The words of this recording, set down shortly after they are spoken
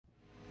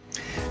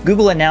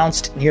Google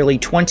announced nearly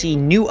 20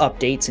 new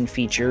updates and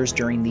features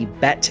during the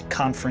BETT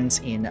conference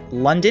in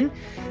London.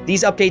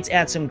 These updates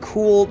add some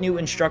cool new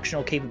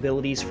instructional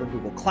capabilities for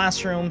Google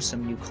Classroom,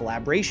 some new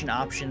collaboration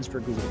options for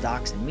Google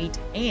Docs and Meet,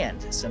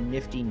 and some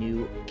nifty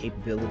new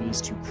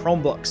capabilities to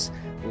Chromebooks.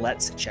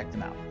 Let's check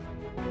them out.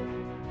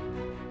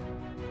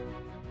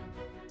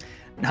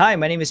 Hi,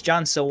 my name is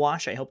John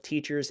Sowash. I help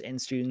teachers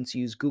and students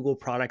use Google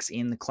products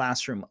in the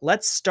classroom.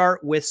 Let's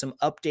start with some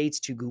updates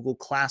to Google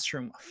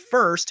Classroom.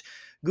 First,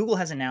 Google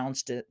has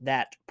announced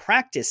that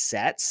practice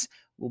sets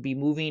will be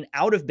moving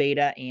out of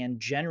beta and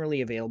generally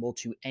available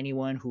to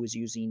anyone who is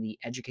using the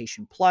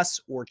Education Plus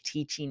or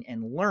Teaching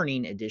and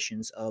Learning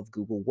editions of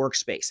Google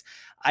Workspace.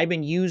 I've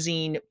been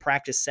using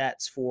practice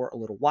sets for a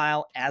little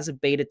while. As a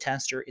beta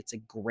tester, it's a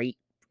great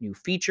new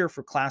feature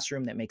for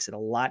Classroom that makes it a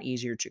lot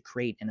easier to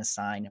create and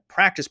assign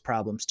practice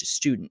problems to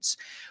students.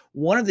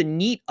 One of the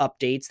neat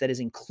updates that is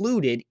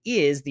included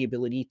is the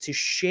ability to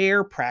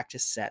share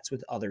practice sets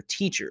with other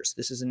teachers.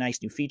 This is a nice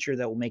new feature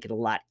that will make it a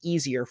lot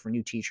easier for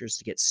new teachers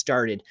to get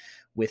started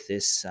with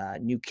this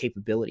new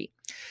capability.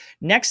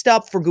 Next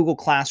up for Google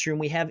Classroom,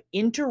 we have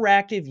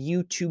interactive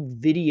YouTube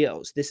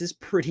videos. This is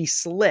pretty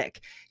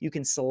slick. You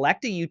can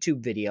select a YouTube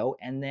video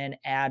and then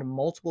add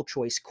multiple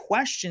choice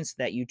questions to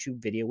that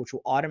YouTube video, which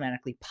will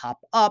automatically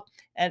pop up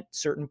at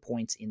certain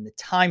points in the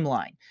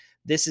timeline.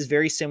 This is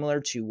very similar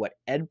to what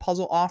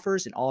Edpuzzle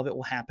offers, and all of it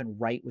will happen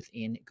right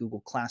within Google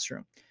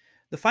Classroom.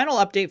 The final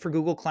update for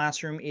Google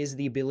Classroom is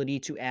the ability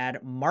to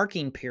add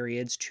marking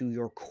periods to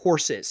your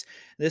courses.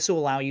 This will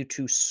allow you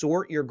to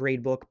sort your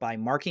gradebook by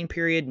marking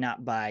period,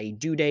 not by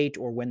due date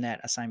or when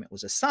that assignment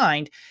was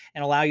assigned,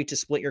 and allow you to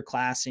split your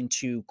class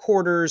into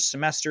quarters,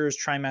 semesters,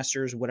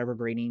 trimesters, whatever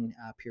grading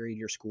period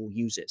your school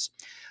uses.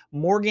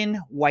 Morgan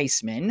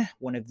Weissman,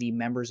 one of the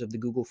members of the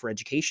Google for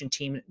Education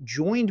team,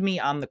 joined me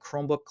on the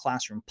Chromebook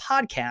Classroom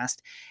podcast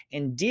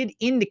and did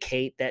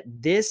indicate that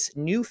this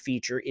new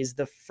feature is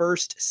the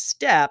first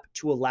step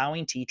to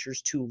allowing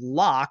teachers to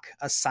lock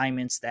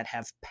assignments that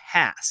have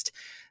passed.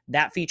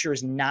 That feature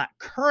is not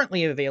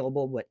currently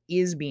available, but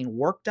is being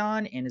worked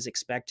on and is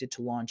expected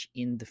to launch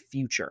in the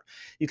future.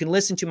 You can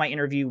listen to my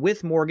interview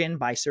with Morgan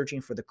by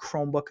searching for the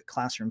Chromebook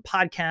Classroom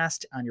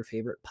podcast on your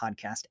favorite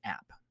podcast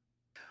app.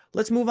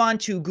 Let's move on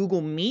to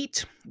Google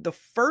Meet. The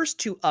first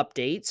two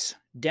updates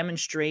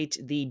demonstrate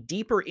the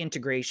deeper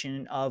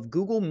integration of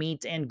Google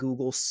Meet and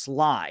Google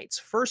Slides.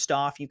 First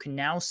off, you can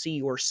now see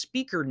your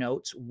speaker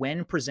notes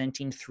when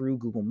presenting through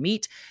Google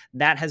Meet.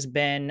 That has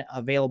been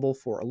available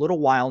for a little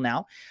while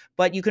now,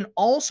 but you can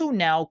also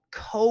now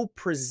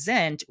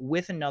co-present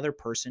with another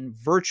person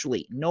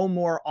virtually. No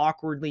more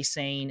awkwardly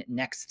saying,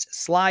 "Next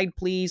slide,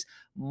 please."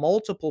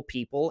 Multiple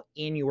people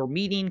in your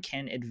meeting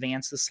can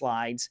advance the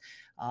slides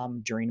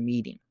during a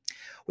meeting.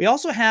 We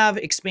also have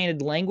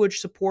expanded language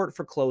support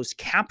for closed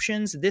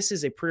captions. This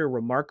is a pretty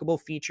remarkable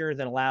feature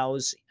that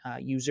allows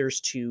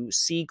users to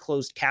see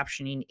closed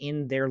captioning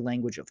in their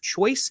language of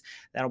choice.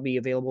 That'll be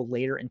available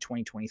later in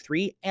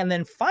 2023. And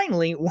then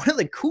finally, one of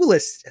the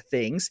coolest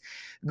things,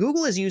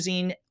 Google is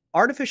using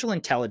artificial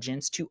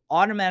intelligence to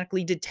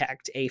automatically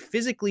detect a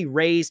physically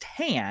raised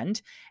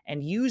hand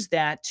and use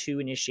that to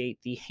initiate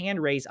the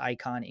hand raise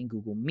icon in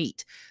Google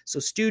Meet.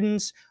 So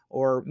students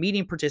or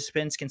meeting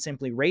participants can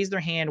simply raise their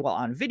hand while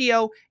on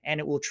video, and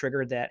it will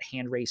trigger that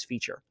hand raise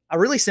feature. A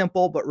really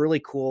simple but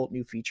really cool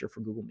new feature for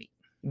Google Meet.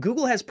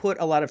 Google has put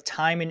a lot of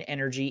time and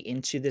energy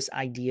into this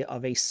idea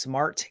of a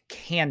smart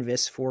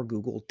canvas for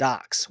Google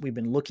Docs. We've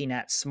been looking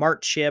at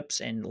smart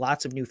chips and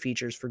lots of new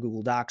features for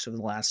Google Docs over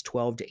the last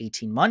 12 to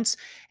 18 months,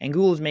 and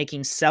Google is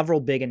making several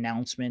big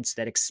announcements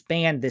that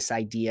expand this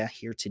idea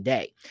here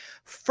today.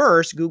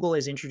 First, Google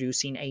is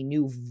introducing a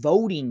new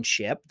voting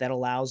chip that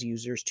allows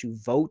users to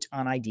vote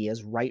on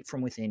ideas right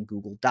from within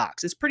Google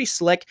Docs. It's pretty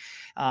slick.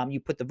 You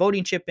put the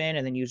voting chip in,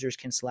 and then users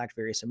can select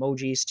various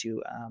emojis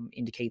to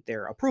indicate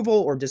their approval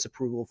or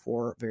disapproval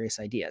for various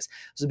ideas.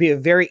 This will be a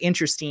very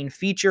interesting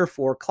feature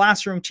for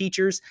classroom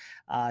teachers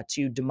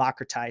to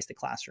democratize the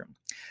classroom.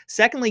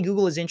 Secondly,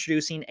 Google is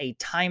introducing a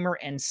timer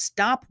and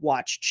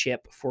stopwatch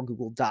chip for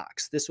Google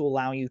Docs. This will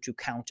allow you to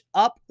count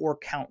up or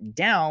count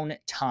down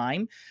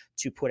time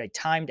to put a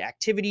timed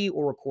activity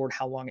or record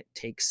how long it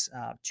takes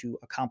to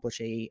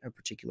accomplish a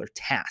particular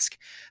task.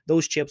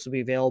 Those chips will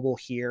be available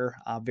here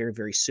very,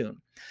 very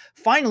soon.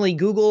 Finally,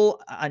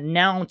 Google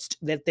announced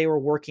that they were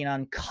working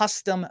on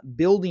custom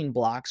building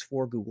blocks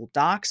for Google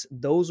Docs.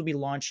 Those will be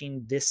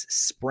launching this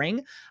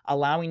spring,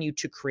 allowing you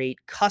to create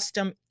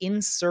custom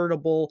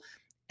insertable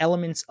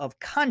elements of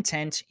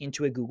content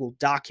into a Google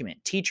document.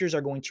 Teachers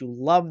are going to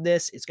love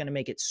this. It's going to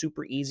make it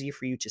super easy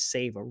for you to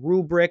save a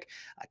rubric,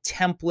 a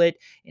template,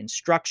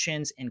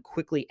 instructions, and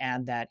quickly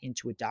add that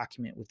into a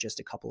document with just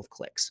a couple of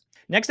clicks.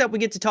 Next up, we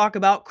get to talk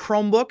about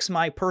Chromebooks,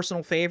 my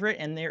personal favorite,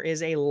 and there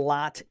is a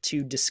lot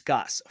to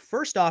discuss.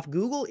 First off,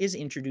 Google is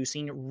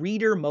introducing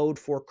Reader Mode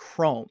for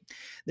Chrome.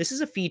 This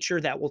is a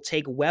feature that will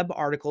take web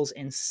articles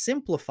and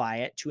simplify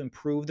it to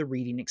improve the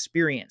reading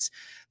experience.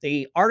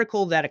 The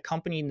article that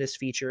accompanied this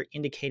feature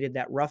indicates indicated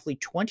that roughly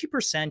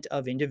 20%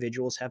 of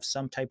individuals have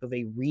some type of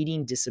a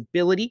reading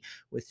disability,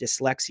 with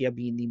dyslexia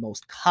being the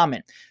most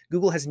common.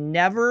 Google has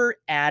never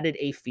added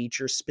a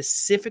feature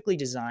specifically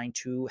designed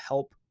to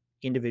help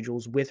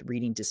individuals with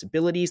reading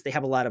disabilities. They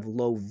have a lot of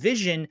low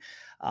vision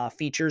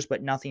features,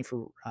 but nothing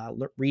for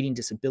reading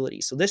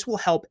disabilities. So this will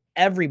help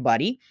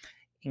everybody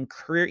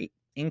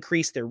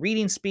increase their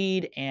reading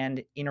speed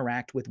and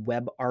interact with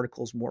web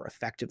articles more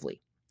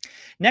effectively.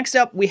 Next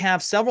up, we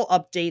have several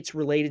updates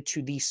related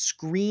to the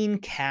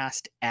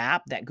Screencast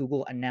app that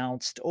Google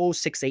announced,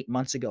 6-8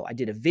 months ago. I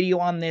did a video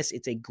on this.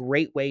 It's a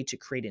great way to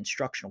create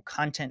instructional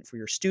content for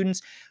your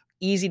students.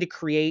 Easy to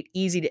create,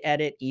 easy to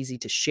edit, easy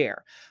to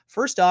share.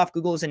 First off,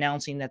 Google is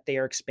announcing that they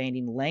are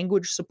expanding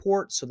language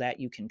support so that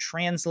you can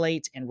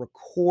translate and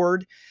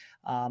record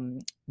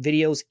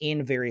videos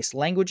in various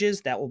languages.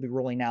 That will be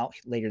rolling out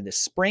later this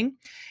spring.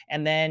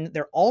 And then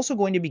they're also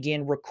going to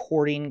begin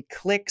recording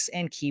clicks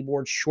and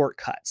keyboard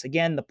shortcuts.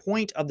 Again, the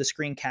point of the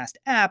Screencast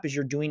app is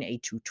you're doing a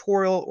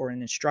tutorial or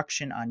an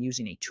instruction on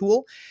using a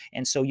tool.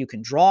 And so you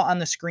can draw on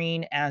the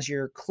screen as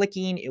you're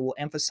clicking. It will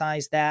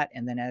emphasize that.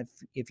 And then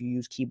if you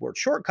use keyboard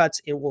shortcuts,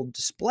 it will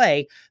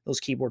display those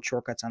keyboard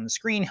shortcuts on the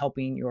screen,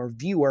 helping your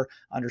viewer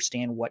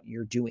understand what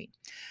you're doing.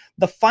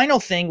 The final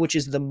thing, which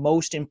is the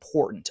most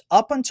important,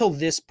 up until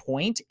this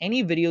point,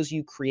 any videos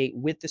you create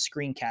with the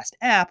Screencast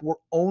app were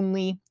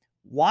only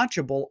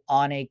watchable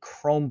on a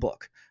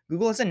Chromebook.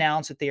 Google has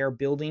announced that they are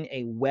building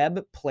a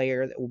web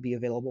player that will be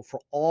available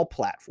for all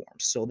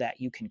platforms so that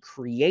you can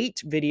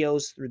create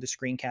videos through the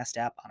Screencast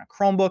app on a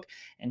Chromebook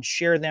and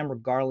share them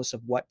regardless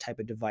of what type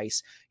of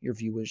device your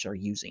viewers are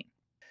using.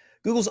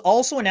 Google's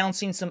also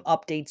announcing some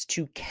updates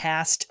to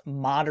Cast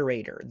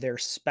Moderator, their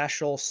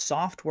special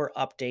software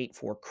update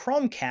for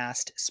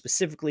Chromecast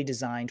specifically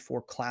designed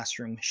for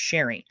classroom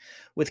sharing.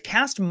 With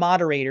Cast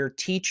Moderator,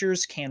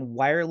 teachers can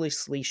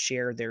wirelessly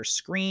share their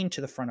screen to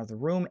the front of the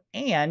room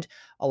and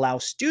allow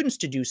students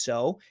to do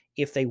so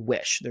if they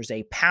wish. There's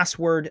a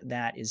password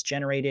that is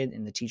generated,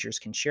 and the teachers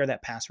can share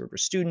that password with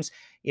students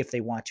if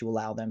they want to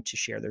allow them to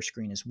share their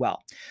screen as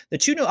well. The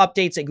two new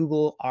updates that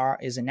Google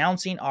is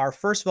announcing are,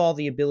 first of all,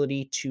 the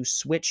ability to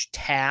switch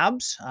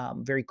tabs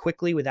very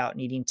quickly without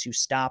needing to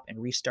stop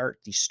and restart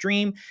the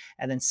stream.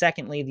 And then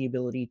secondly, the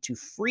ability to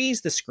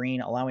freeze the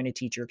screen, allowing a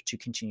teacher to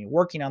continue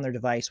working on their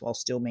device while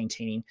still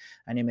maintaining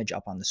an image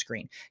up on the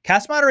screen.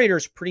 Cast Moderator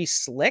is pretty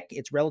slick.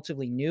 It's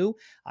relatively new.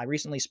 I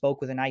recently spoke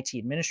with an IT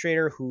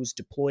administrator who's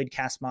deployed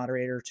Cast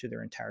Moderator to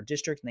their entire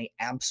district, and they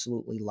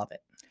absolutely love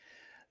it.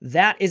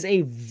 That is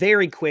a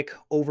very quick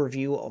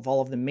overview of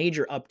all of the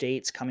major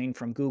updates coming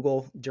from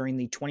Google during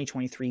the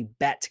 2023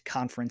 BETT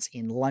conference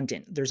in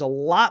London. There's a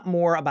lot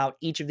more about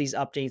each of these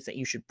updates that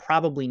you should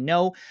probably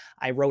know.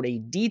 I wrote a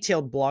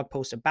detailed blog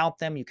post about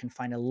them. You can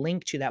find a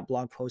link to that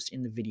blog post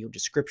in the video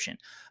description.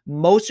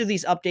 Most of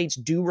these updates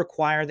do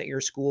require that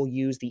your school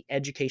use the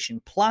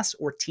Education Plus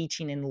or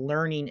Teaching and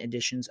Learning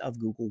editions of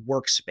Google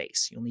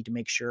Workspace. You'll need to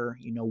make sure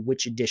you know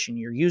which edition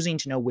you're using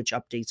to know which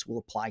updates will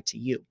apply to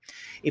you.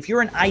 If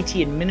you're an IT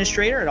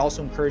administrator, I'd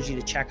also encourage you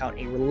to check out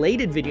a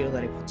related video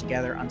that I put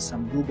together on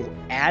some Google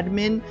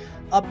admin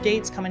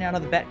updates coming out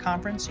of the BETT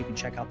conference. You can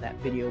check out that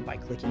video by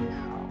clicking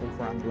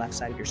over on the left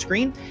side of your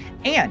screen.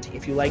 And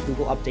if you like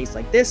Google updates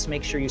like this,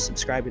 make sure you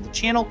subscribe to the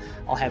channel.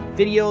 I'll have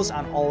videos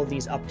on all of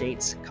these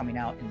updates coming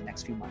out in the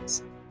next few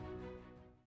months.